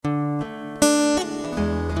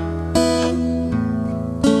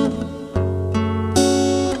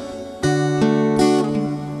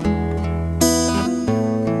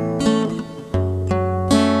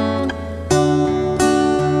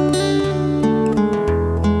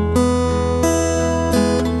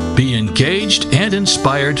Engaged and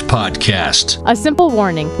Inspired podcast. A simple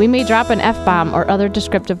warning, we may drop an F-bomb or other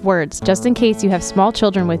descriptive words, just in case you have small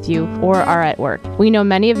children with you or are at work. We know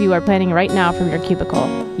many of you are planning right now from your cubicle.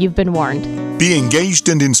 You've been warned. Be Engaged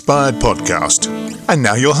and Inspired podcast. And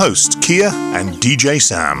now your hosts, Kia and DJ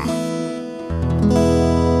Sam.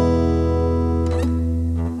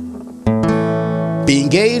 Be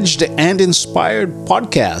Engaged and Inspired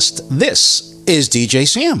podcast. This is DJ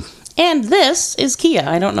Sam. And this is Kia.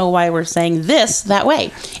 I don't know why we're saying this that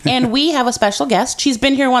way. And we have a special guest. She's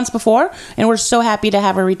been here once before, and we're so happy to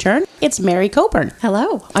have her return. It's Mary Coburn.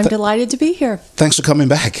 Hello. I'm delighted to be here. Thanks for coming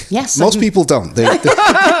back. Yes. Most people don't.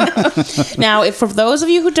 Now, for those of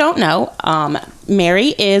you who don't know,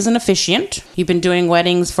 Mary is an officiant. You've been doing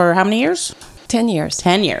weddings for how many years? 10 years.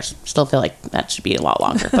 10 years. Still feel like that should be a lot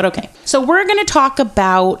longer, but okay. So we're going to talk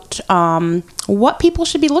about what people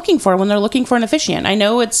should be looking for when they're looking for an officiant. I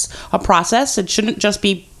know it's a process. It shouldn't just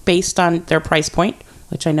be based on their price point,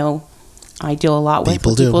 which I know I deal a lot with.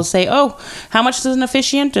 People say, oh, how much is an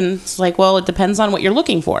officiant? And it's like, well, it depends on what you're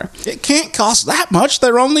looking for. It can't cost that much.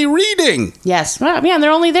 They're only reading. Yes. Well, yeah,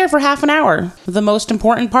 they're only there for half an hour. The most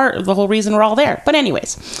important part of the whole reason we're all there. But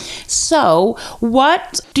anyways, so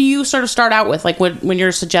what do you sort of start out with? Like when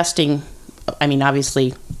you're suggesting, I mean,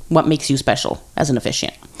 obviously, what makes you special as an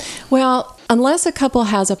officiant? Well, unless a couple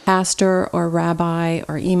has a pastor or rabbi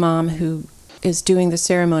or imam who is doing the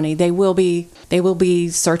ceremony, they will be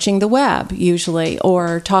searching the web usually,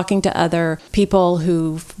 or talking to other people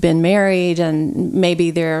who've been married and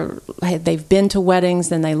maybe they've been to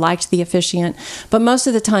weddings and they liked the officiant. But most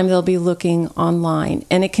of the time they'll be looking online,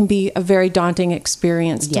 and it can be a very daunting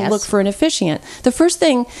experience to look for an officiant. The first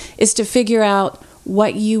thing is to figure out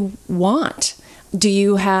what you want. Do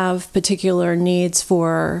you have particular needs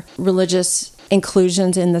for religious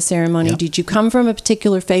inclusions in the ceremony? Yep. Did you come from a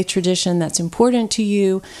particular faith tradition that's important to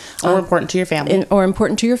you? Or important to your family. Or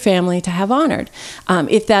important to your family to have honored.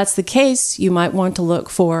 If that's the case, you might want to look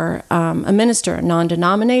for a minister, a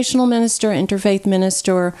non-denominational minister, interfaith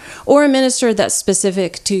minister, or a minister that's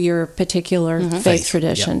specific to your particular faith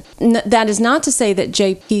tradition. Yep. That is not to say that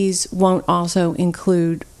JPs won't also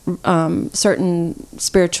include certain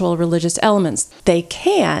spiritual religious elements. They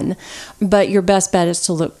can, but your best bet is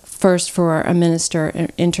to look first for a minister, an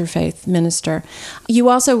interfaith minister. You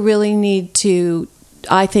also really need to,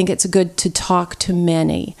 I think it's good to talk to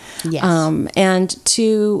many. Yes. And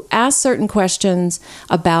to ask certain questions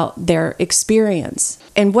about their experience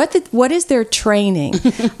and what is their training.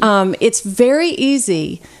 It's very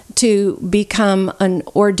easy to become an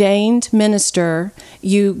ordained minister.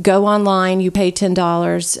 You go online, you pay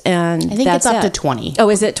 $10, and I think that's it's up it. to 20. Oh,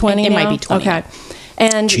 is it 20 It now? might be 20. Okay.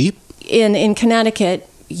 And cheap. In Connecticut,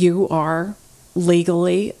 you are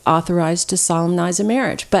legally authorized to solemnize a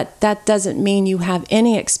marriage, but that doesn't mean you have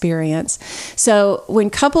any experience. So when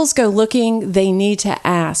couples go looking, they need to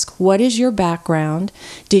ask, what is your background?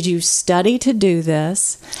 Did you study to do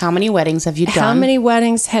this? How many weddings have you done? How many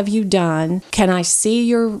weddings have you done? Can I see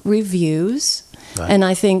your reviews? Right. And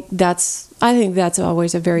I think that's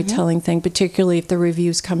always a very telling thing, particularly if the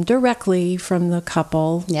reviews come directly from the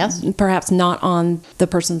couple. Yes. Perhaps not on the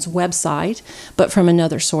person's website, but from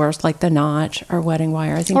another source like The Notch or Wedding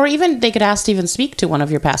Wire. I think. Or even they could ask to even speak to one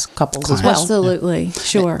of your past couples as well. Absolutely,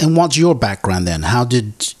 sure. And what's your background then? How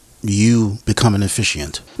did you become an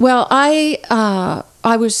officiant? Well, I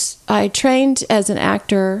trained as an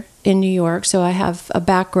actor in New York, so I have a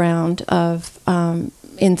background of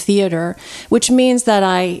in theater, which means that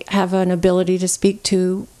I have an ability to speak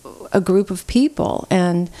to a group of people,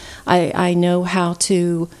 and I know how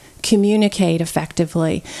to communicate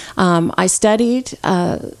effectively. I studied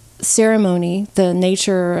ceremony, the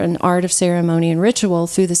nature and art of ceremony and ritual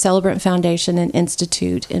through the Celebrant Foundation and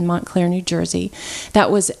Institute in Montclair, New Jersey.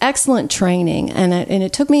 That was excellent training, and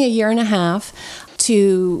it took me a year and a half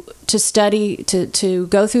to study, to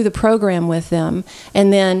go through the program with them,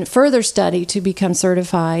 and then further study to become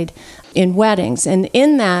certified in weddings. And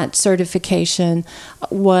in that certification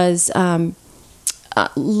was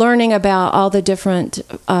learning about all the different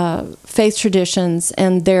faith traditions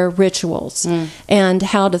and their rituals, and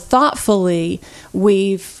how to thoughtfully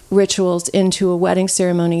weave rituals into a wedding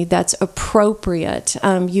ceremony that's appropriate.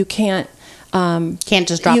 You can't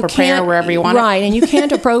just drop a prayer wherever you want. Right, and you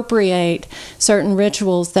can't appropriate certain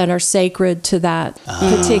rituals that are sacred to that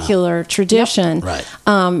particular tradition. Yep.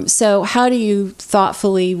 Right. So how do you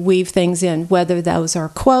thoughtfully weave things in, whether those are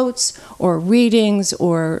quotes or readings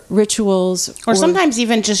or rituals? Or sometimes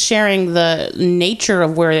even just sharing the nature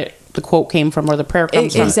of where the quote came from or the prayer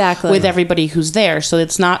comes from. Exactly. With everybody who's there. So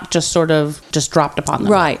it's not just sort of just dropped upon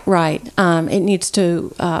them. Right. It needs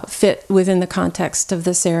to fit within the context of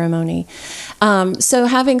the ceremony. So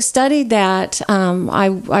having studied that,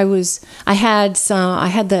 I had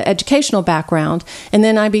the educational background, and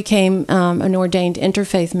then I became an ordained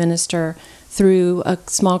interfaith minister through a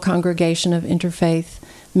small congregation of interfaith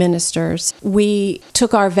ministers. We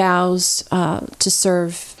took our vows to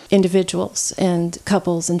serve individuals and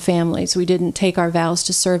couples and families. We didn't take our vows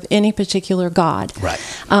to serve any particular God. Right.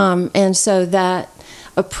 And so that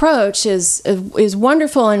approach is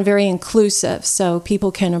wonderful and very inclusive. So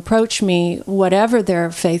people can approach me, whatever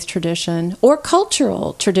their faith tradition or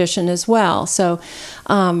cultural tradition as well. So,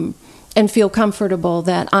 and feel comfortable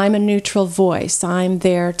that I'm a neutral voice. I'm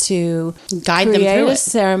there to guide them create through a it.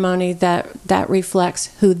 ceremony that reflects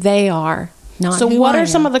who they are. So what are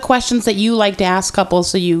some of the questions that you like to ask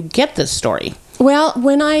couples so you get this story? Well,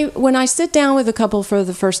 when I sit down with a couple for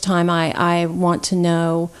the first time, I want to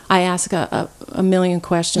know. I ask a million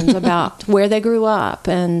questions about where they grew up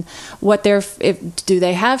and what do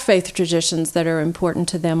they have faith traditions that are important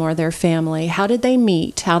to them or their family. How did they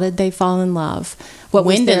meet? How did they fall in love?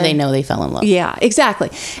 When did they know they fell in love? Yeah, exactly.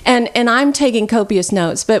 And I'm taking copious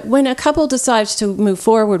notes. But when a couple decides to move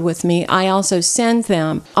forward with me, I also send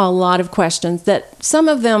them a lot of questions that some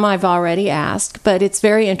of them I've already asked, but it's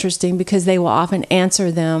very interesting because they will often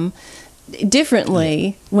answer them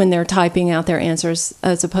differently when they're typing out their answers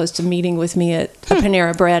as opposed to meeting with me at a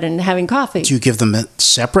Panera Bread and having coffee. Do you give them it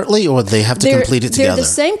separately, or they have to complete it together? They're the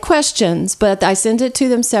same questions, but I send it to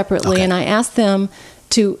them separately, and I ask them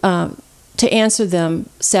to answer them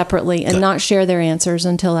separately and not share their answers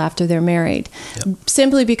until after they're married.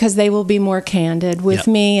 Simply because they will be more candid with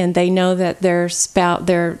me, and they know that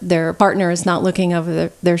their partner is not looking over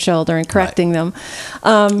their shoulder and correcting them.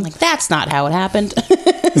 Like, that's not how it happened.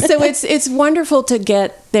 So it's wonderful to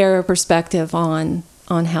get their perspective on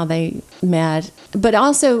how they met, but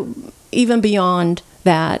also even beyond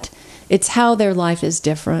that, it's how their life is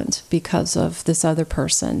different because of this other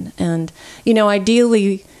person. And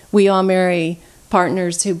ideally, we all marry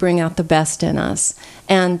partners who bring out the best in us.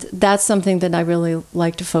 And that's something that I really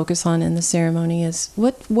like to focus on in the ceremony is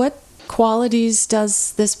what qualities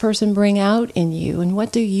does this person bring out in you, and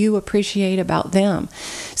what do you appreciate about them?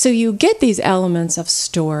 So you get these elements of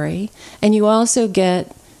story, and you also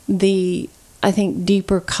get the, I think,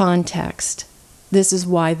 deeper context. This is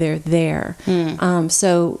why they're there.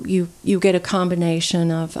 So you get a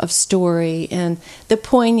combination of story and the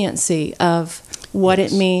poignancy of what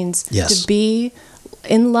it means to be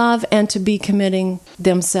in love and to be committing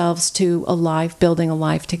themselves to building a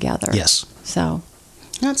life together. Yes. So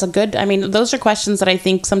that's those are questions that I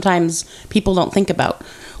think sometimes people don't think about.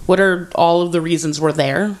 What are all of the reasons we're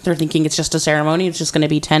there? They're thinking it's just a ceremony. It's just going to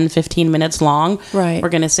be 10, 15 minutes long. Right. We're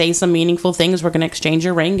going to say some meaningful things. We're going to exchange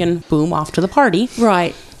a ring and boom, off to the party.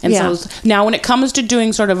 Right. And so now when it comes to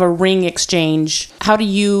doing sort of a ring exchange,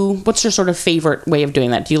 what's your sort of favorite way of doing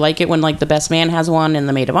that? Do you like it when like the best man has one and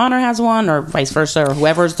the maid of honor has one, or vice versa, or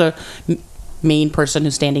whoever's the main person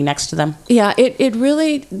who's standing next to them? Yeah, it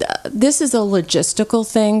really, this is a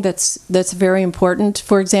logistical thing that's very important.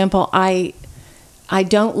 For example, I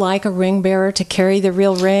don't like a ring bearer to carry the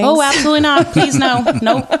real rings. Oh, absolutely not. Please, no.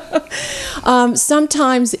 Nope.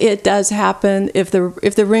 Sometimes it does happen if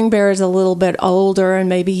the ring bearer is a little bit older and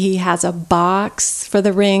maybe he has a box for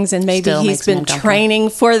the rings and maybe he's been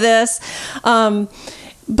training for this.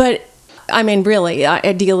 But I mean, really,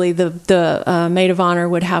 ideally, the maid of honor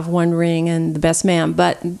would have one ring and the best man.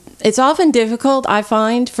 But it's often difficult, I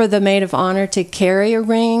find, for the maid of honor to carry a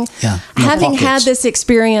ring. Yeah, Having had this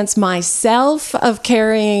experience myself of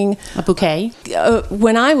carrying a bouquet.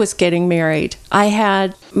 When I was getting married, I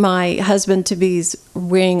had my husband-to-be's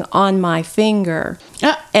ring on my finger.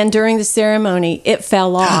 And during the ceremony, it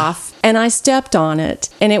fell off. And I stepped on it,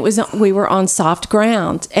 and we were on soft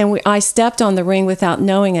ground, and I stepped on the ring without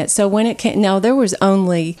knowing it. So when it came, there was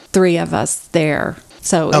only 3 of us there.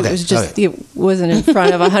 So it was just, it wasn't in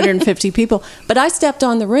front of 150 people. But I stepped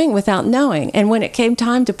on the ring without knowing. And when it came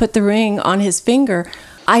time to put the ring on his finger,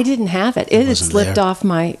 I didn't have it. It had slipped off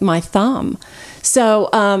my thumb. So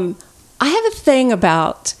I have a thing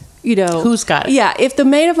about, who's got it? Yeah, if the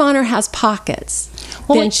maid of honor has pockets,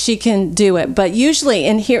 then she can do it. But usually,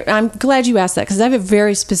 and here, I'm glad you asked that because I have a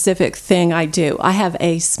very specific thing I do. I have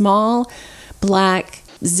a small black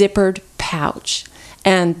zippered pouch.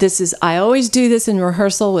 And I always do this in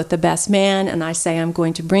rehearsal with the best man, and I say, I'm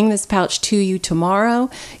going to bring this pouch to you tomorrow.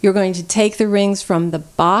 You're going to take the rings from the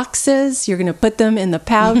boxes, you're going to put them in the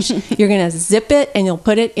pouch, you're going to zip it, and you'll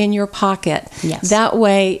put it in your pocket. Yes. That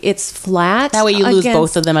way it's flat. That way you lose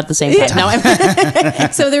both of them at the same time. No,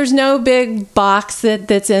 so there's no big box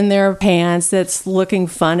that's in their pants that's looking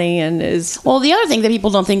funny and is... Well, the other thing that people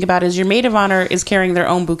don't think about is your maid of honor is carrying their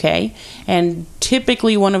own bouquet, and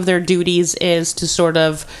typically one of their duties is to sort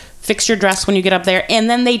of fix your dress when you get up there, and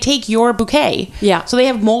then they take your bouquet. Yeah. So they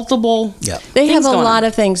have multiple. Yeah. They have a going lot on.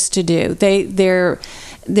 of things to do. They're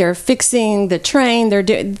fixing the train.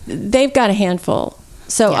 They've got a handful.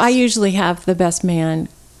 So Yes. I usually have the best man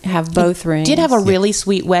have both rings. Did have a really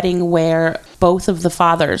sweet wedding where both of the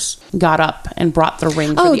fathers got up and brought the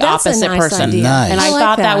ring for Oh, the that's a opposite nice person. idea. Nice. And I like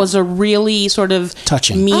thought that was a really sort of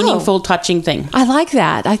Touching. meaningful, touching thing. I like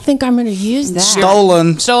that. I think I'm going to use that.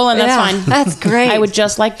 Stolen. Stolen, that's Yeah, fine. that's great. I would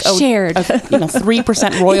just like Shared.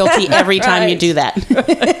 3% royalty every time you right. do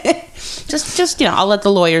that. just I'll let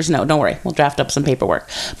the lawyers know. Don't worry, we'll draft up some paperwork.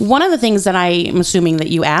 One of the things that I'm assuming that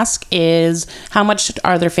you ask is how much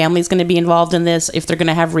are their families going to be involved in this, if they're going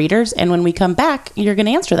to have readers, and when we come back, you're going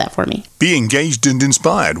to answer that for me. Be engaged and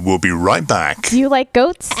inspired. We'll be right back. Do you like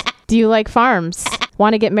goats? Do you like farms?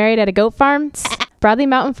 Want to get married at a goat farm? Bradley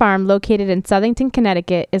Mountain Farm, located in Southington,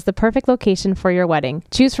 Connecticut, is the perfect location for your wedding.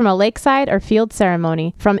 Choose from a lakeside or field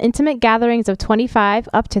ceremony. From intimate gatherings of 25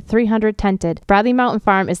 up to 300 tented, Bradley Mountain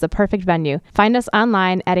Farm is the perfect venue. Find us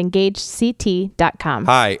online at engagedct.com.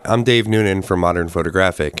 Hi, I'm Dave Noonan from Modern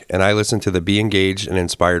Photographic, and I listen to the Be Engaged and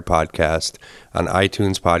Inspired podcast on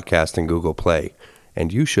iTunes Podcast and Google Play.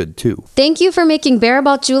 And you should too. Thank you for making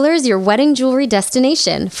Barabalt Jewelers your wedding jewelry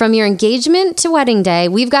destination. From your engagement to wedding day,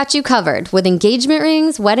 we've got you covered with engagement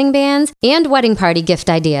rings, wedding bands, and wedding party gift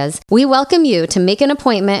ideas. We welcome you to make an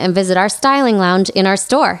appointment and visit our styling lounge in our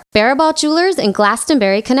store, Barabalt Jewelers in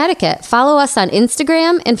Glastonbury, Connecticut. Follow us on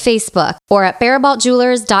Instagram and Facebook or at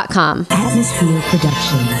barabaltjewelers.com. Atmosphere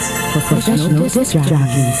Productions, professional disc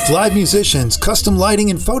jockeys. Live musicians, custom lighting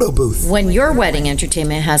and photo booth. When your wedding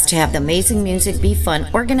entertainment has to have the amazing music be fun,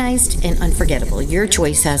 organized, and unforgettable, your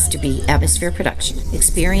choice has to be Atmosphere Production.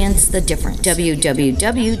 Experience the difference.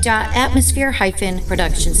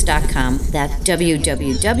 www.atmosphere-productions.com. That's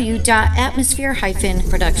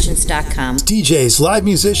www.atmosphere-productions.com. DJs, live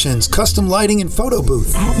musicians, custom lighting and photo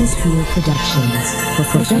booth. Atmosphere Productions,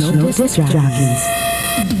 professional disc jockeys.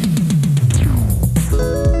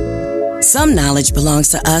 Some knowledge belongs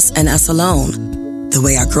to us and us alone. The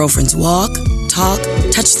way our girlfriends walk, talk,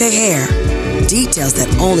 touch their hair. Details that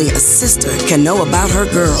only a sister can know about her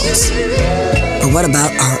girls. But what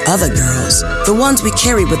about our other girls? The ones we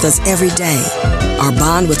carry with us every day. Our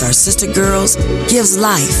bond with our sister girls gives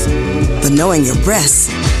life. But knowing your breasts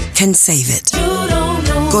can save it.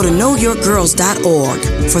 Go to knowyourgirls.org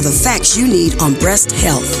for the facts you need on breast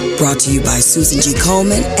health. Brought to you by Susan G.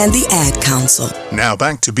 Coleman and the Ad Council. Now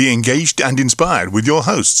back to Be Engaged and Inspired with your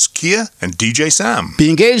hosts, Kia and DJ Sam. Be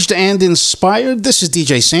engaged and inspired. This is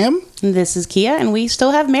DJ Sam. This is Kia, and we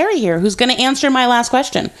still have Mary here, who's going to answer my last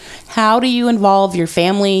question. How do you involve your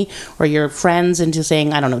family or your friends into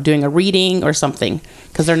saying, I don't know, doing a reading or something,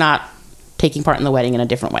 because they're not taking part in the wedding in a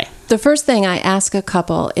different way? The first thing I ask a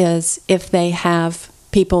couple is if they have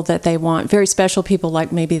people that they want, very special people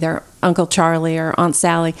like maybe their Uncle Charlie or Aunt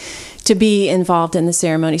Sally, to be involved in the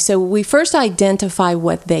ceremony. So we first identify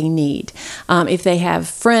what they need. If they have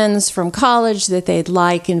friends from college that they'd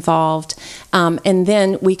like involved, and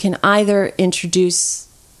then we can either introduce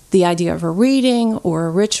the idea of a reading or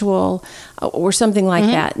a ritual or something like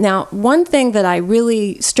that. Now, one thing that I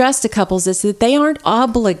really stress to couples is that they aren't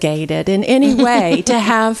obligated in any way to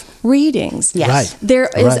have readings. Yes. Right. There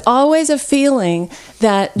is always a feeling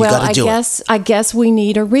that, well, I guess we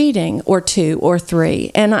need a reading or two or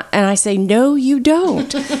three. And I say, no, you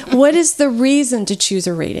don't. What is the reason to choose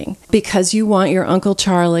a reading? Because you want your Uncle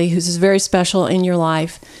Charlie, who's very special in your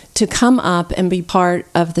life, to come up and be part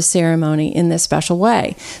of the ceremony in this special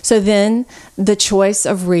way. So then the choice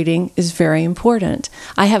of reading is very important.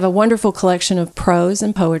 I have a wonderful collection of prose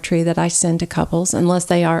and poetry that I send to couples unless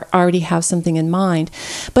they already have something in mind.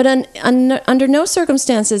 But under no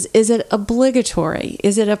circumstances is it obligatory.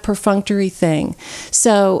 Is it a perfunctory thing?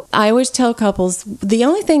 So I always tell couples, the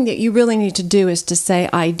only thing that you really need to do is to say,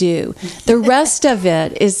 I do. The rest of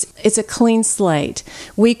it's a clean slate.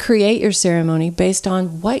 We create your ceremony based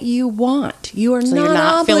on what you want. You are So not you're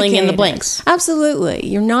not obligated. filling in the blanks. Absolutely.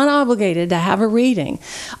 You're not obligated to have have a reading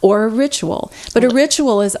or a ritual. But a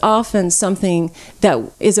ritual is often something that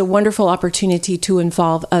is a wonderful opportunity to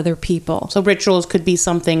involve other people. So rituals could be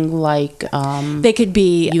something like they could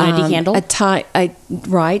be unity candle,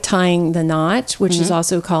 tying the knot, which is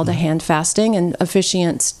also called a hand fasting, and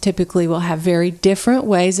officiants typically will have very different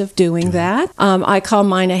ways of doing that. I call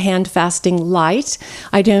mine a hand fasting light.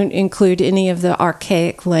 I don't include any of the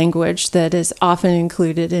archaic language that is often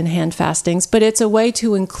included in hand fastings, but it's a way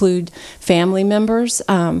to include family members.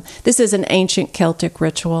 This is an ancient Celtic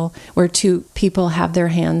ritual where two people have their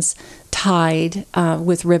hands tied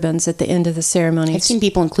with ribbons at the end of the ceremony. I've seen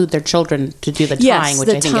people include their children to do the tying, which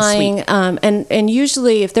I think is sweet. And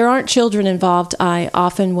usually, if there aren't children involved, I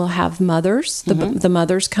often will have mothers. The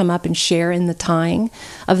mothers come up and share in the tying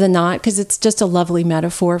of the knot, because it's just a lovely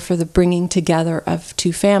metaphor for the bringing together of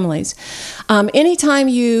two families. Anytime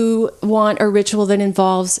you want a ritual that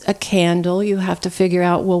involves a candle, you have to figure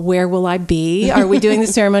out, well, where will I be? Are we doing the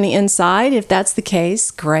ceremony inside? If that's the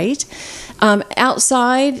case, great.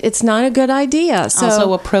 Outside, it's not a good idea. So,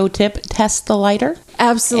 also, a pro tip: test the lighter.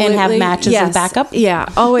 Absolutely, and have matches as backup.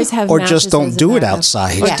 Yeah, always have. Or matches just don't as a do it backup.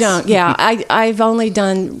 outside. Or don't. Yeah, I've only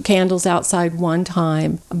done candles outside one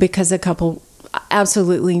time because a couple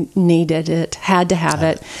absolutely needed it, had to have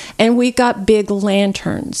it, and we got big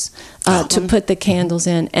lanterns to put the candles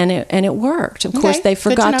in, and it worked. Of course, they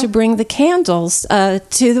forgot to bring the candles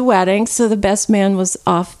to the wedding, so the best man was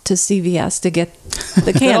off to CVS to get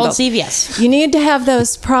the candles. Good old CVS. You need to have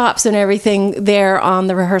those props and everything there on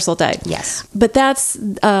the rehearsal day. Yes, but that's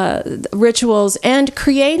rituals and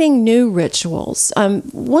creating new rituals.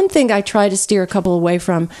 One thing I try to steer a couple away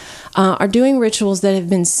from are doing rituals that have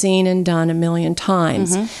been seen and done a million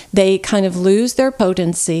times. They kind of lose their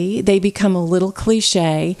potency. They become a little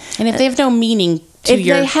cliche. And if they have no meaning If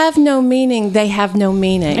they have no meaning, they have no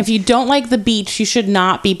meaning. If you don't like the beach, you should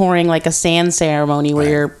not be pouring like a sand ceremony where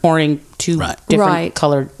you're pouring two different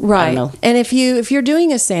colored. Right. I don't know. And if you're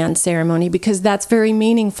doing a sand ceremony, because that's very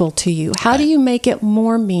meaningful to you, how do you make it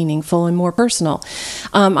more meaningful and more personal?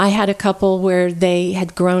 I had a couple where they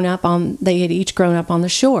had each grown up on the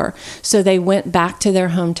shore, so they went back to their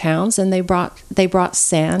hometowns and they brought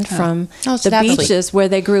sand from the beaches where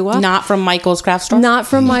they grew up. Not from Michael's craft store. Not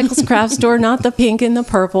from Michael's craft store. Not the pink and the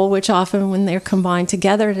purple, which often when they're combined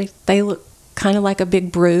together, they look kind of like a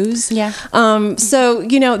big bruise. Yeah. So,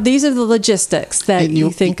 these are the logistics that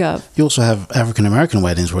you think of. You also have African American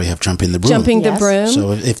weddings where you have jumping the broom. Jumping the broom.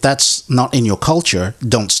 So if that's not in your culture,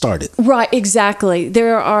 don't start it. Right, exactly.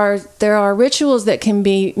 There are rituals that can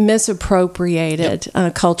be misappropriated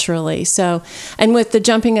culturally. So, and with the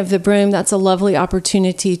jumping of the broom, that's a lovely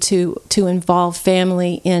opportunity to involve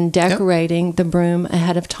family in decorating the broom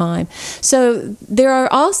ahead of time. So there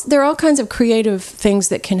are all kinds of creative things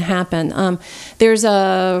that can happen. There's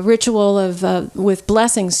a ritual with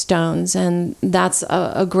blessing stones, and that's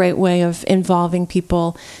a great way of involving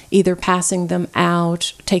people, either passing them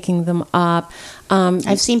out, taking them up.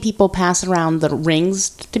 I've seen people pass around the rings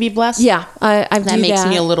to be blessed. Yeah, that makes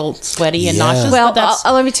me a little sweaty and nauseous. Well,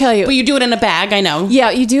 let me tell you. But you do it in a bag, I know. Yeah,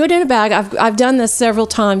 you do it in a bag. I've done this several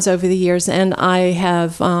times over the years, and I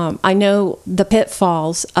have I know the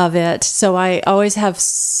pitfalls of it. So I always have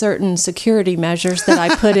certain security measures that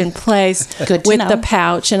I put in place with the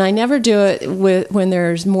pouch, and I never do it when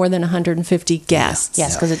there's more than 150 guests.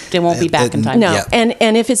 Yes, because it won't be back in time. No,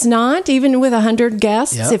 and if it's not, even with 100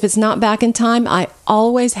 guests, if it's not back in time, I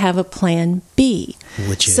always have a plan B,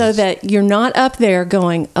 which is so that you're not up there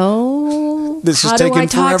going, this how is do I taking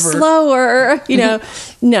talk forever. slower?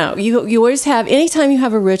 No, you always have, anytime you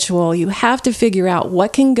have a ritual, you have to figure out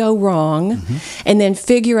what can go wrong and then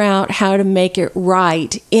figure out how to make it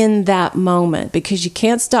right in that moment, because you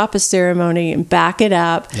can't stop a ceremony and back it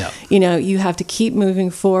up. You have to keep moving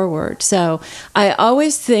forward. So I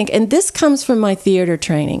always think, and this comes from my theater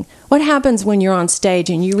training, what happens when you're on stage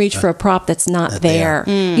and you reach for a prop that's not there?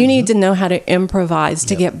 You need to know how to improvise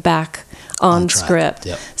to get back on script.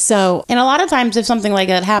 So, and a lot of times if something like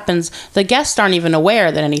that happens, the guests aren't even aware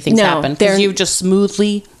that anything's happened, because you've just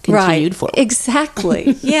smoothly continued forward.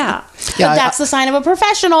 Exactly. Yeah. But that's the sign of a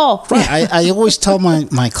professional. Right. I always tell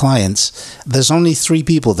my clients, there's only 3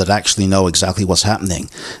 people that actually know exactly what's happening.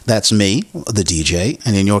 That's me, the DJ,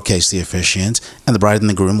 and in your case, the officiant, and the bride and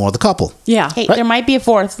the groom or the couple. Yeah. Hey, there might be a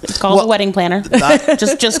 4th. It's called a wedding planner.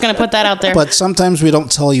 Just going to put that out there. But sometimes we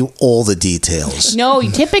don't tell you all the details. No,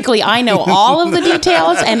 typically I know all of the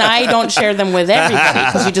details, and I don't share them with everybody,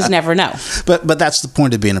 because you just never know. But that's the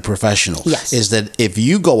point of being a professional. Yes. Is that if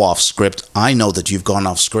you go off script, I know that you've gone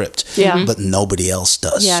off script. Yeah. But nobody else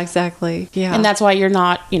does. Yeah, exactly. Yeah. And that's why you're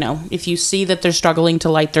not, if you see that they're struggling to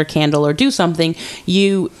light their candle or do something,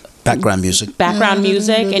 you background music,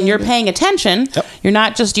 and you're paying attention. Yep. You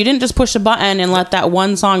didn't just push a button and let that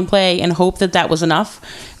one song play and hope that was enough.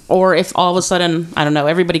 Or if all of a sudden, I don't know,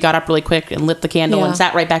 everybody got up really quick and lit the candle and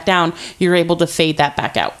sat right back down, you're able to fade that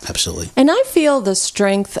back out. Absolutely. And I feel the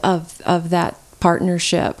strength of that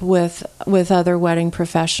partnership with other wedding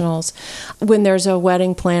professionals. When there's a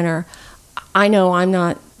wedding planner, I know I'm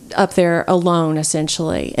not up there alone,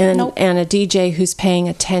 essentially, and a DJ who's paying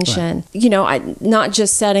attention. Right. Not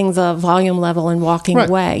just setting the volume level and walking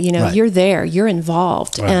away. You're there, you're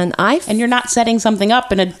involved, and you're not setting something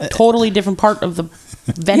up in a totally different part of the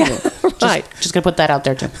venue. Right. Just gonna put that out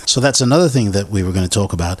there too. So that's another thing that we were going to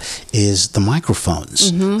talk about is the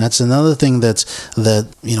microphones. Mm-hmm. That's another thing that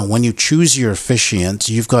when you choose your officiant,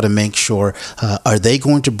 you've got to make sure, are they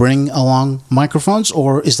going to bring along microphones,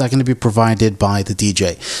 or is that going to be provided by the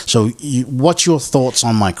DJ? So what's your thoughts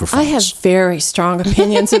on microphones? I have very strong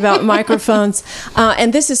opinions about microphones,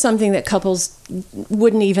 and this is something that couples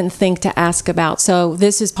wouldn't even think to ask about. So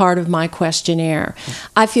this is part of my questionnaire.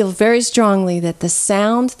 I feel very strongly that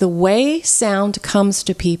the way sound comes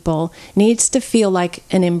to people needs to feel like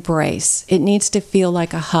an embrace. It needs to feel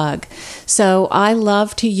like a hug. So I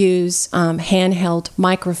love to use handheld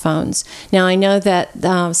microphones. Now I know that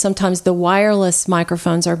sometimes the wireless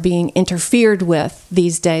microphones are being interfered with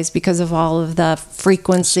these days because of all of the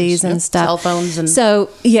frequencies and stuff. Cell phones and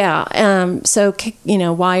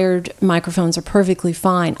wired microphones are perfectly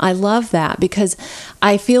fine. I love that because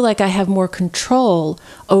I feel like I have more control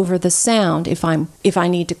over the sound. If I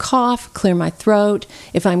need to cough, clear my throat,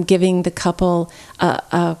 if I'm giving the couple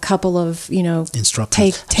a couple of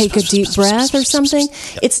take a deep breath or something,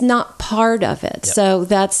 it's not part of it. Yep. So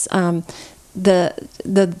that's the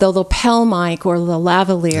lapel mic or the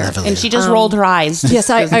lavalier. And she just rolled her eyes.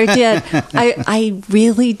 Yes, I did. I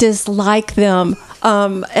really dislike them.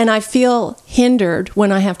 And I feel hindered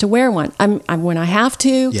when I have to wear one. When I have to,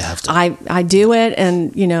 you have to. I do it,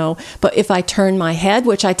 and but if I turn my head,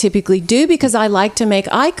 which I typically do because I like to make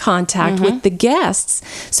eye contact with the guests,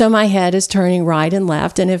 so my head is turning right and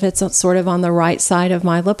left, and if it's sort of on the right side of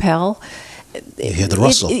my lapel, you hear the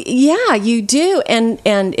rustle. Yeah, you do, and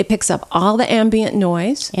it picks up all the ambient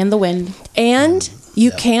noise and the wind, and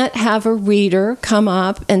you can't have a reader come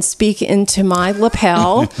up and speak into my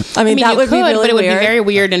lapel. I mean that would be really weird. But it would be very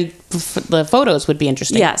weird, and the photos would be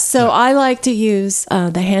interesting. Yes, so I like to use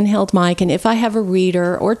the handheld mic, and if I have a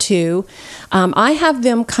reader or two, I have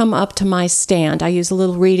them come up to my stand. I use a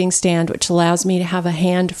little reading stand, which allows me to have a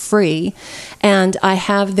hand free, and I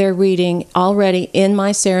have their reading already in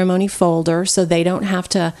my ceremony folder, so they don't have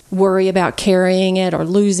to worry about carrying it or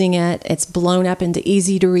losing it. It's blown up into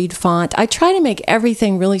easy-to-read font. I try to make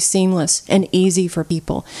everything really seamless and easy for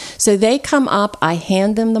people. So they come up, I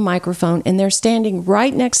hand them the microphone, and they're standing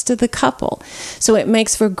right next to the couple. So it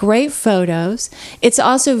makes for great photos. It's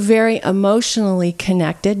also very emotionally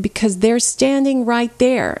connected because they're standing right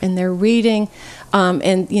there and they're reading,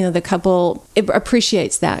 and the couple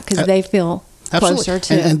appreciates that because they feel closer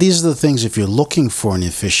to. And these are the things, if you're looking for an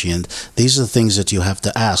officiant, these are the things that you have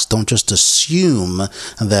to ask. Don't just assume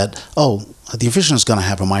that, the officiant is going to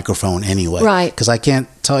have a microphone anyway. Right. Because I can't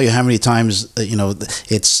tell you how many times,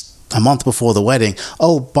 it's a month before the wedding.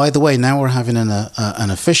 Oh, by the way, now we're having an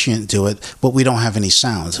officiant do it, but we don't have any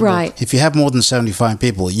sound. Right. Well, if you have more than 75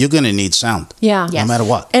 people, you're going to need sound. Yeah. No matter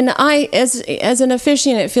what. And I, as an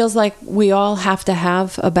officiant, it feels like we all have to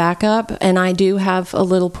have a backup. And I do have a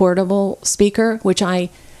little portable speaker, which I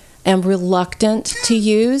am reluctant to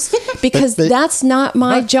use because that's not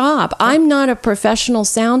my job. I'm not a professional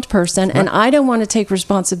sound person, and I don't want to take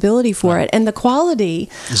responsibility for it. And the quality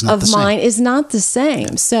of mine is not the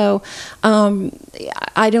same. So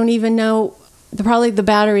I don't even know. Probably the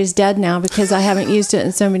battery is dead now because I haven't used it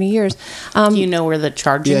in so many years. Do you know where the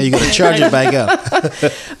charging? Yeah, you got to charge it back up.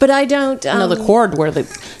 But I don't know the cord where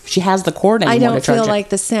she has the cord anymore. I don't to charge feel it. like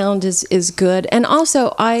the sound is good, and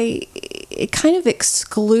also it kind of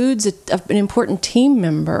excludes an important team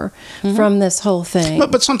member from this whole thing.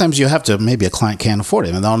 But sometimes you have to. Maybe a client can't afford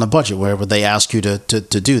it, and they're on a budget where they ask you to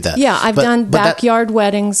do that. Yeah, I've done backyard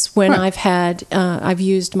weddings when I've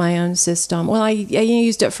used my own system. Well, I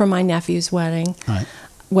used it for my nephew's wedding. Right.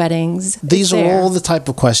 Weddings. These are all the type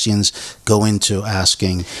of questions go into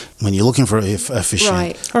asking when you're looking for a officiant.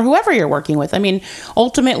 Right. Or whoever you're working with. I mean,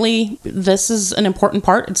 ultimately, this is an important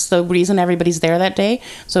part. It's the reason everybody's there that day.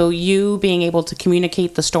 So you being able to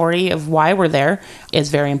communicate the story of why we're there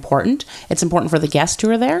is very important. It's important for the guests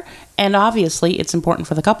who are there. And obviously, it's important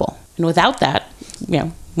for the couple. And without that,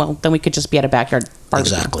 well, then we could just be at a backyard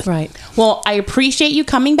barbecue. Exactly. Right. Well, I appreciate you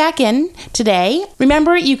coming back in today.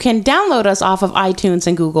 Remember, you can download us off of iTunes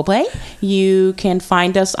and Google Play. You can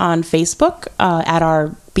find us on Facebook at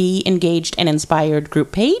our Be Engaged and Inspired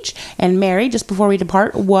group page. And Mary, just before we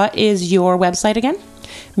depart, what is your website again?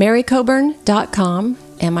 MaryCoburn.com,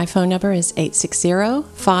 and my phone number is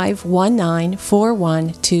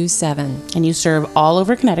 860-519-4127. And you serve all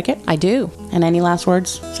over Connecticut. I do. And any last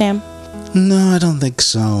words, Sam? No, I don't think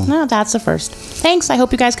so. No, that's the first. Thanks. I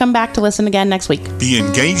hope you guys come back to listen again next week. The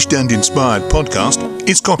Engaged and Inspired podcast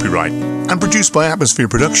is copyright and produced by Atmosphere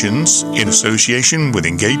Productions in association with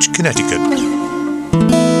Engaged Connecticut.